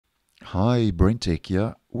Hi, BrenTech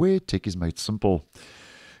here, where tech is made simple.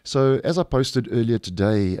 So, as I posted earlier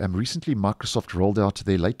today, recently Microsoft rolled out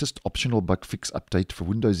their latest optional bug fix update for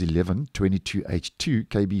Windows 11 22H2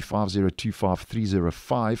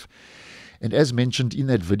 KB5025305. And as mentioned in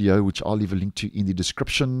that video, which I'll leave a link to in the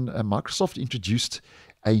description, Microsoft introduced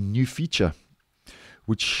a new feature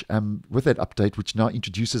which with that update, which now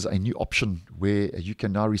introduces a new option where you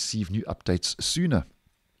can now receive new updates sooner.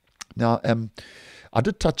 Now, I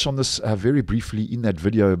did touch on this very briefly in that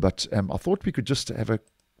video, but I thought we could just have a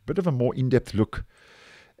bit of a more in-depth look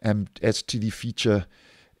as to the feature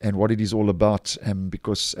and what it is all about,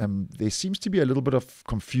 because there seems to be a little bit of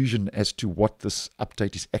confusion as to what this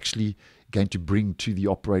update is actually going to bring to the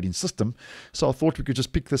operating system. So I thought we could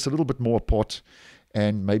just pick this a little bit more apart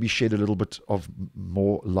and maybe shed a little bit of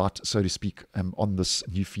more light, so to speak, on this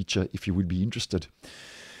new feature if you would be interested.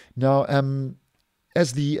 Now,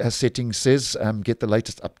 as the setting says, get the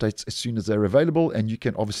latest updates as soon as they're available, and you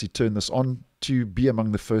can obviously turn this on to be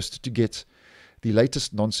among the first to get the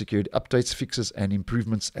latest non-security updates, fixes, and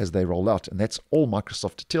improvements as they roll out. And that's all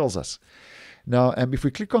Microsoft tells us. Now, if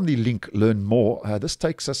we click on the link, Learn More, this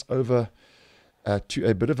takes us over to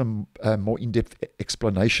a bit of a more in-depth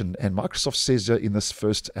explanation. And Microsoft says in this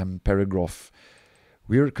first paragraph,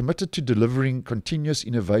 we are committed to delivering continuous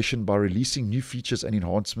innovation by releasing new features and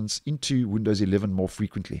enhancements into Windows 11 more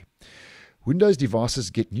frequently. Windows devices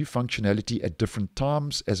get new functionality at different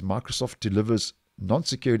times as Microsoft delivers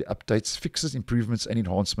non-security updates, fixes, improvements, and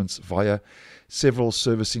enhancements via several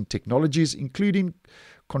servicing technologies, including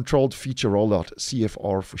Controlled Feature Rollout,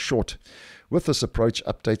 CFR for short. With this approach,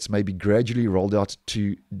 updates may be gradually rolled out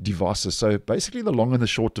to devices. So basically the long and the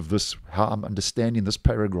short of this, how I'm understanding this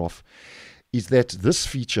paragraph, is that this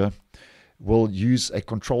feature will use a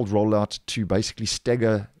controlled rollout to basically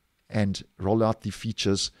stagger and roll out the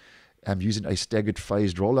features using a staggered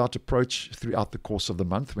phased rollout approach throughout the course of the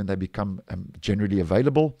month when they become generally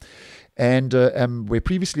available, and where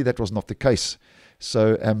previously that was not the case.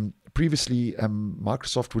 So previously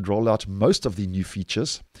Microsoft would roll out most of the new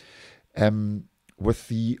features with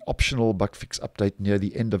the optional bug fix update near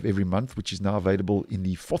the end of every month, which is now available in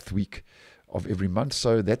the 4th week of every month.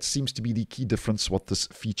 So that seems to be the key difference what this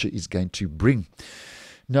feature is going to bring.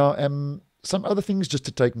 Now, some other things just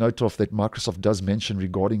to take note of that Microsoft does mention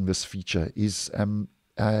regarding this feature is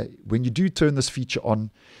when you do turn this feature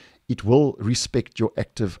on, it will respect your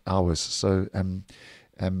active hours. So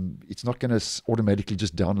it's not going to automatically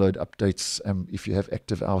just download updates if you have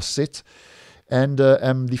active hours set. And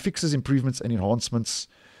the fixes, improvements, and enhancements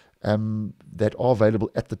that are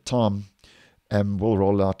available at the time will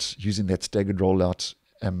roll out using that staggered rollout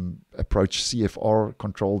approach, CFR,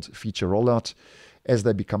 controlled feature rollout, as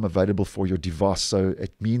they become available for your device. So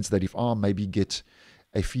it means that if I maybe get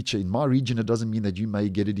a feature in my region, it doesn't mean that you may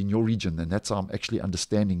get it in your region. And that's how I'm actually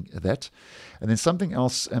understanding that. And then something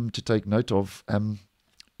else to take note of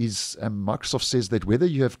is Microsoft says that whether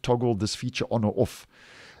you have toggled this feature on or off,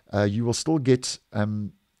 you will still get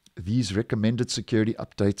these recommended security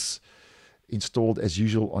updates installed as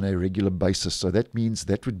usual on a regular basis. So that means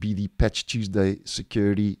that would be the Patch Tuesday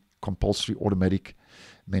security compulsory automatic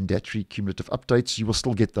mandatory cumulative updates. You will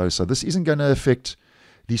still get those. So this isn't going to affect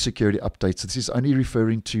the security updates. This is only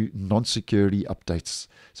referring to non-security updates.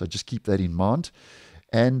 So just keep that in mind.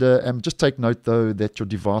 And just take note though that your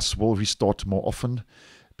device will restart more often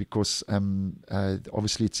because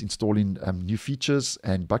obviously it's installing new features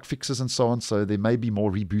and bug fixes and so on. So there may be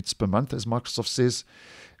more reboots per month, as Microsoft says,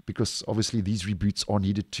 because obviously these reboots are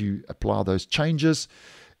needed to apply those changes.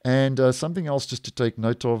 And something else just to take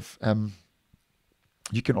note of,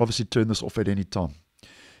 you can obviously turn this off at any time.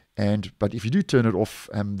 But if you do turn it off,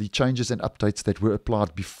 the changes and updates that were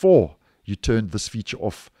applied before you turned this feature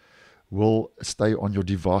off will stay on your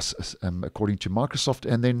device according to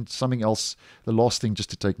Microsoft. And then something else, the last thing just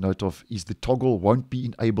to take note of is the toggle won't be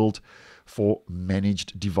enabled for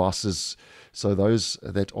managed devices. So those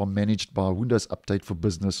that are managed by Windows Update for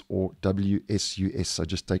Business or WSUS. So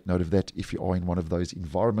just take note of that if you are in one of those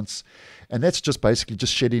environments. And that's just basically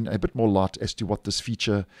just shedding a bit more light as to what this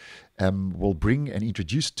feature will bring and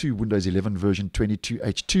introduce to Windows 11 version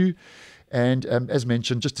 22H2. And as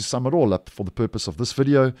mentioned, just to sum it all up for the purpose of this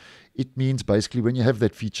video, it means basically when you have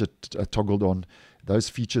that feature toggled on, those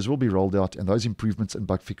features will be rolled out and those improvements and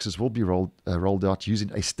bug fixes will be rolled out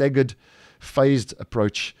using a staggered, phased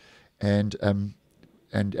approach. And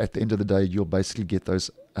at the end of the day, you'll basically get those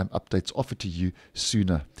updates offered to you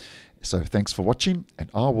sooner. So thanks for watching, and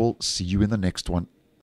I will see you in the next one.